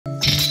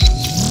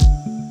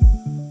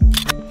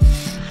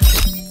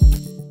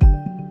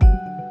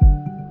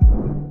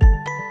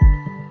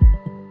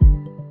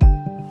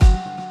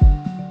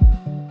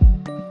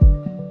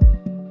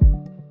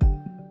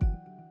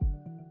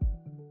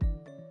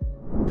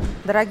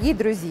Дорогие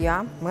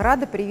друзья, мы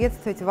рады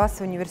приветствовать вас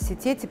в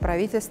Университете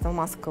Правительства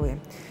Москвы.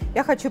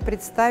 Я хочу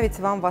представить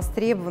вам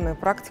востребованную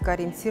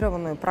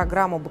практикоориентированную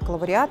программу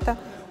бакалавриата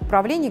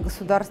 «Управление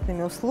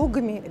государственными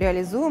услугами»,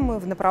 реализуемую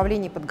в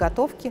направлении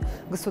подготовки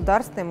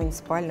государственное и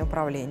муниципальное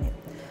управление.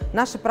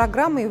 Наша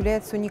программа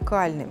является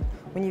уникальным.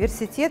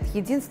 Университет –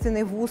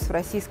 единственный вуз в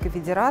Российской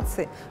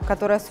Федерации,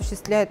 который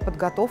осуществляет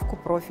подготовку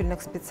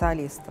профильных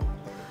специалистов.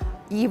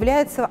 И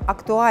является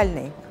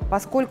актуальной,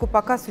 поскольку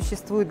пока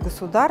существует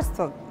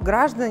государство,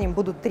 гражданам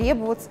будут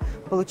требовать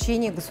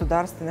получения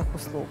государственных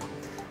услуг.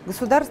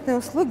 Государственные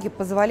услуги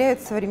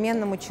позволяют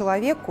современному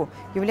человеку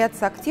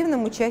являться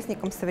активным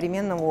участником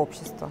современного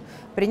общества,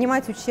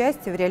 принимать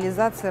участие в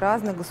реализации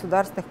разных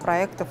государственных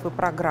проектов и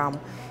программ,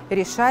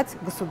 решать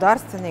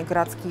государственные и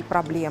городские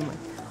проблемы.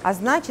 А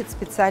значит,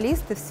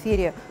 специалисты в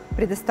сфере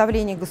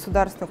предоставления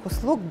государственных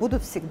услуг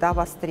будут всегда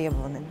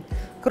востребованы.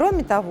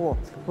 Кроме того,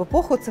 в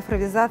эпоху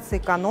цифровизации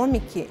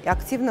экономики и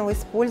активного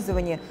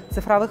использования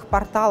цифровых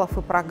порталов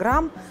и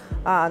программ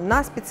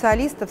на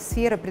специалистов в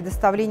сфере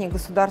предоставления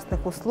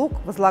государственных услуг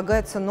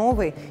возлагаются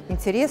новые,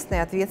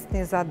 интересные и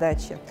ответственные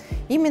задачи.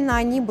 Именно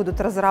они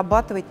будут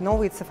разрабатывать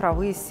новые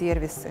цифровые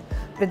сервисы,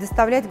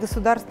 предоставлять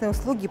государственные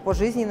услуги по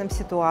жизненным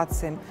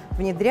ситуациям,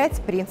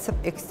 внедрять принцип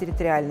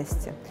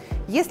экстерриториальности.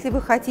 Если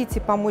вы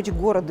хотите помочь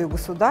городу и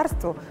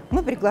государству,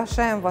 мы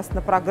приглашаем вас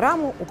на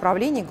программу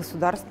 «Управление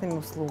государственными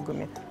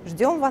услугами».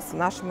 Ждем вас в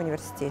нашем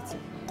университете.